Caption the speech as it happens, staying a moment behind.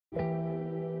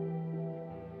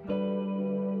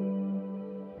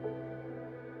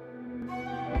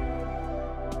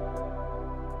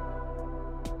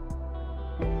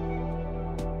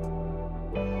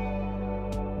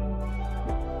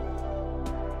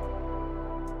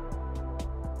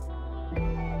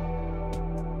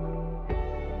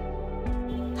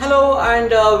Hello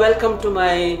and welcome to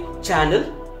my channel.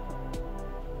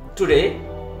 Today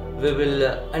we will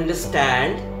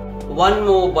understand one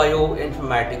more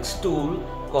bioinformatics tool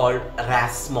called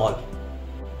RasMol.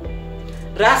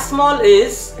 RasMol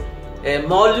is a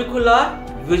molecular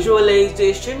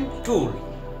visualization tool.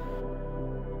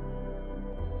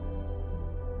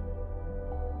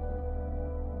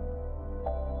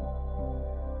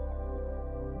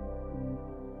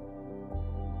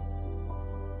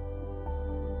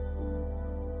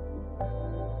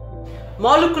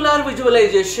 Molecular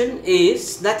visualization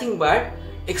is nothing but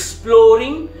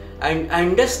exploring and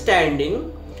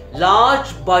understanding large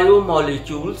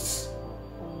biomolecules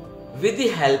with the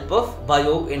help of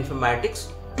bioinformatics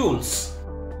tools.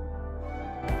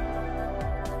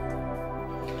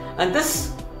 And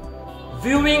this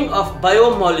viewing of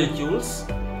biomolecules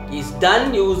is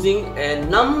done using a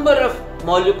number of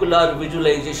molecular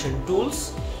visualization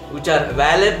tools which are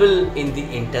available in the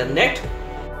internet.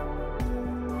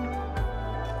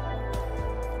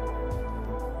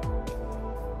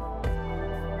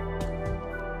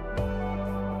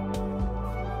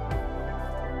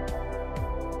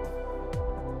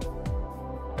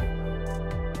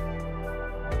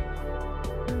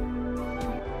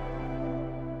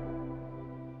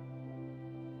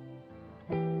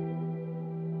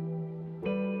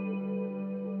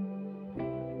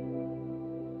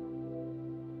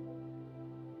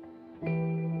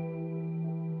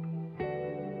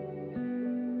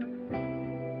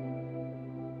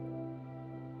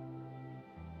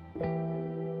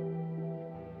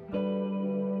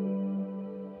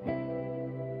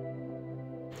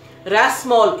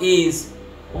 RasMol is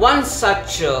one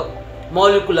such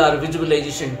molecular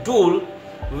visualization tool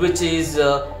which is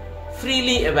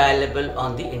freely available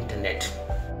on the internet.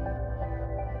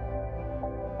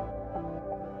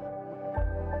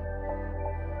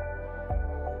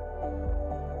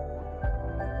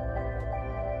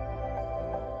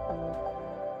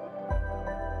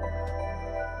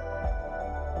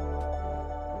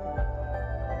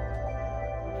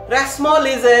 RasMol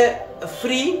is a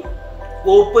free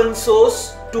open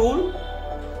source tool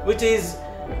which is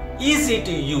easy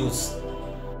to use.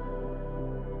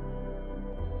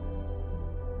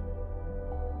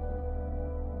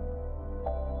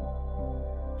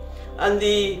 And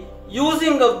the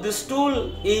using of this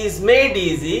tool is made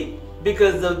easy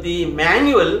because of the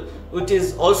manual which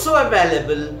is also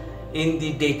available in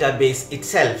the database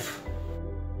itself.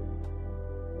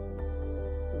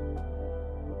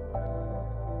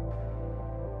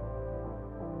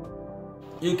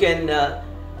 You can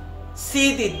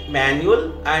see the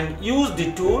manual and use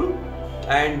the tool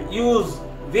and use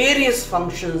various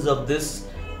functions of this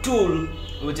tool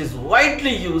which is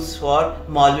widely used for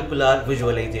molecular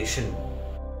visualization.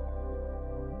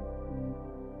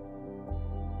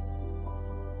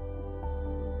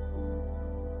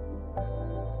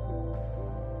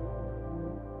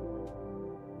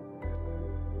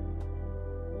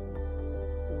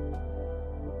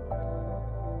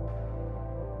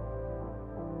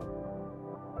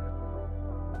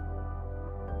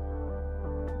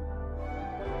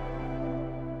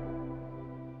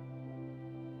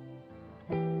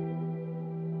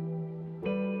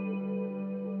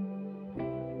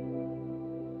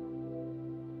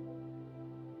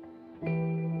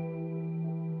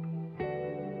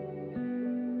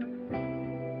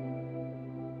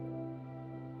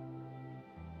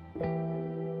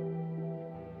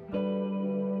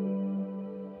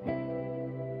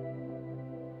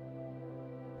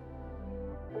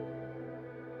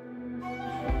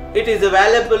 It is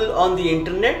available on the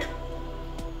internet.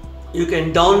 You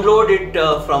can download it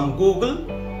from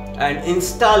Google and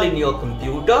install in your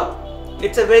computer.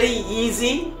 It's a very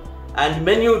easy and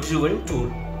menu driven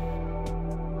tool.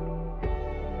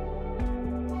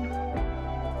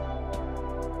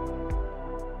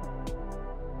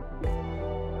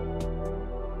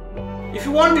 If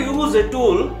you want to use a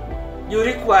tool, you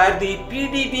require the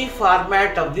PDB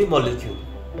format of the molecule.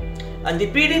 And the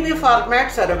PDB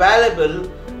formats are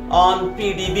available on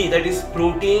PDB, that is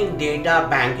Protein Data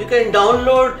Bank. You can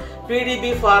download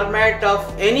PDB format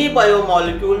of any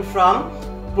biomolecule from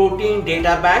Protein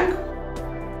Data Bank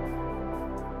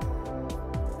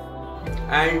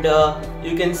and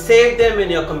you can save them in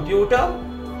your computer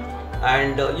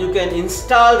and you can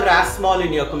install RasMol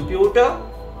in your computer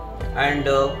and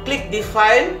click the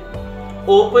file,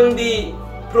 open the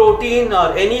protein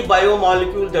or any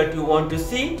biomolecule that you want to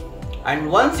see,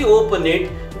 and once you open it,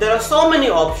 there are so many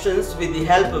options with the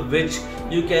help of which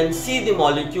you can see the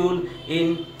molecule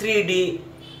in 3D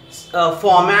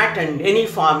format and any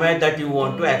format that you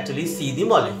want to actually see the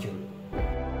molecule.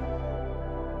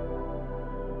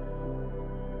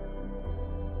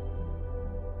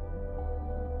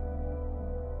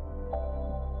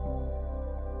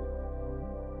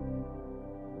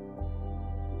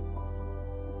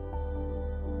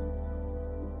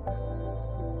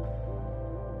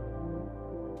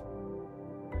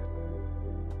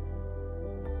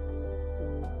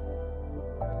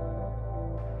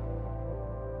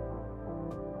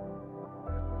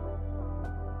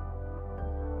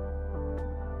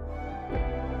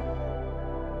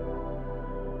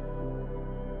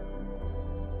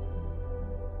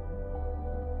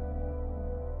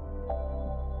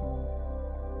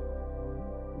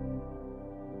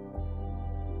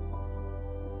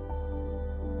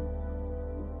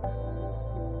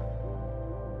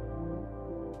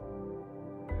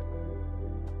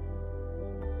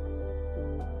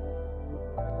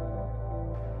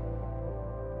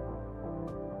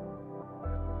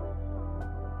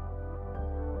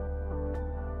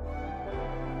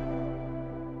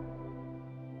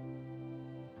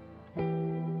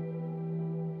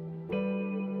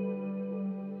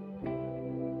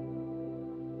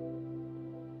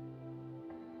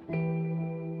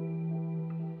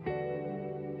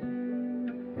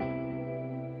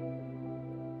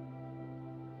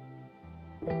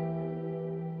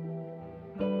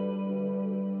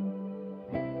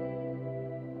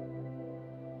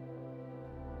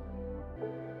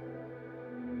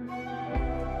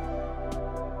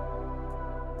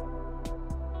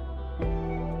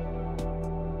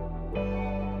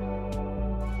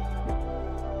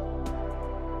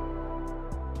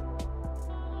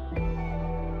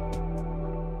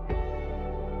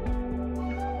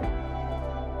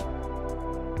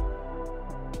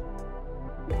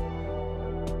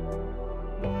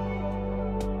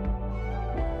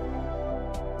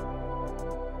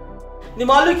 The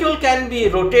molecule can be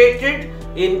rotated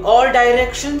in all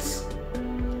directions.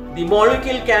 The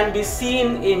molecule can be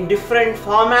seen in different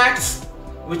formats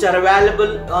which are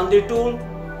available on the tool.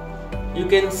 You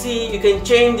can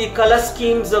change the color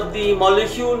schemes of the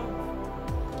molecule.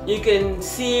 You can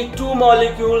see two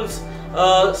molecules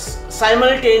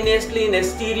simultaneously in a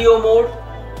stereo mode.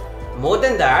 More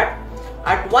than that,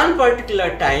 at one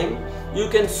particular time, you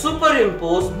can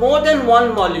superimpose more than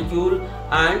one molecule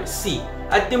and see.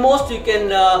 At the most, you can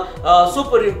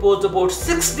superimpose about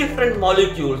 6 different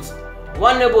molecules,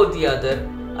 one above the other,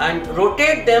 and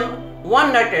rotate them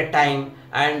one at a time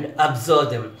and observe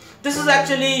them. This is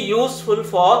actually useful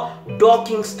for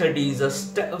docking studies,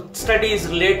 studies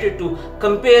related to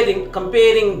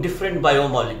comparing different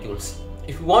biomolecules.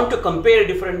 If you want to compare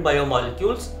different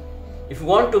biomolecules, if you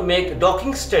want to make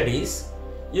docking studies,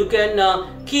 you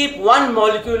can keep one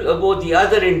molecule above the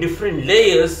other in different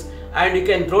layers, and you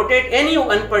can rotate any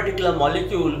one particular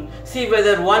molecule, see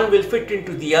whether one will fit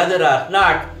into the other or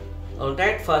not.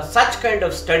 Alright, for such kind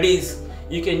of studies,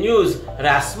 you can use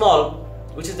RasMol,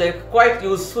 which is a quite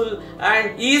useful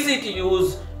and easy to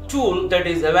use tool that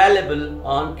is available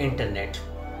on internet.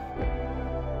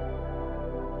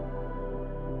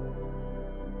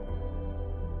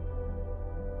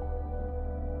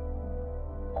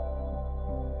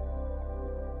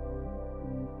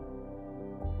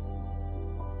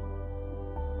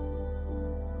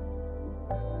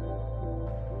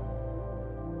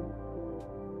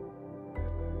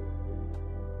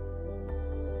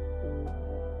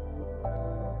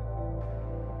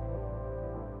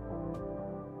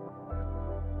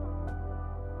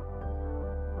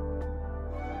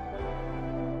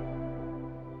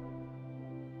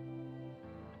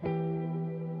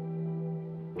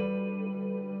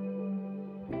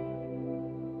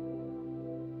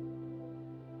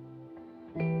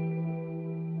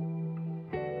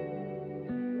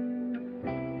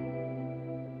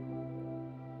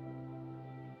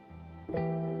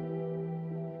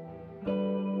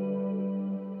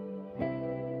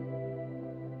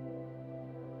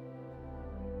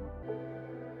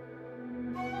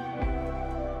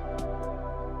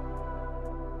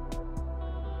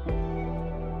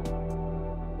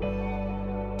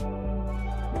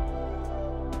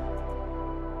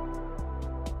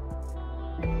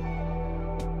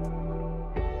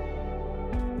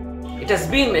 It has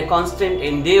been a constant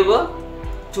endeavor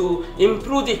to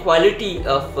improve the quality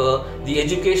of the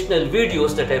educational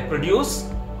videos that I produce.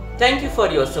 Thank you for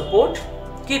your support.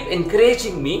 Keep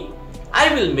encouraging me.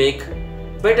 I will make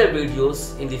better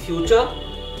videos in the future.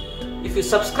 If you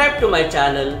subscribe to my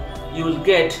channel, you will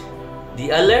get the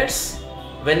alerts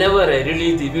whenever I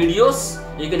release the videos.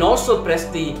 You can also press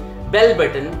the bell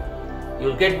button. You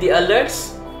will get the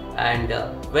alerts, and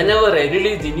whenever I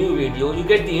release the new video, you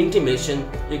get the intimation.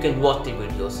 You can watch the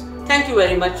videos. Thank you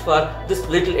very much for this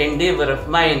little endeavor of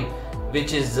mine,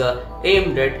 which is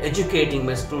aimed at educating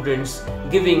my students,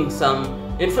 giving some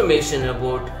information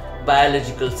about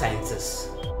biological sciences.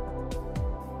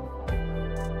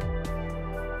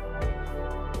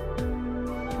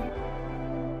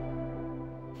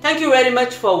 Thank you very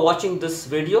much for watching this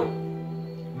video.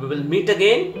 We will meet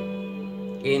again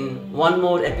in one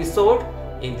more episode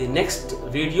in the next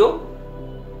video.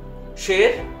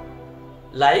 Share,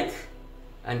 like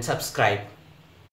and subscribe.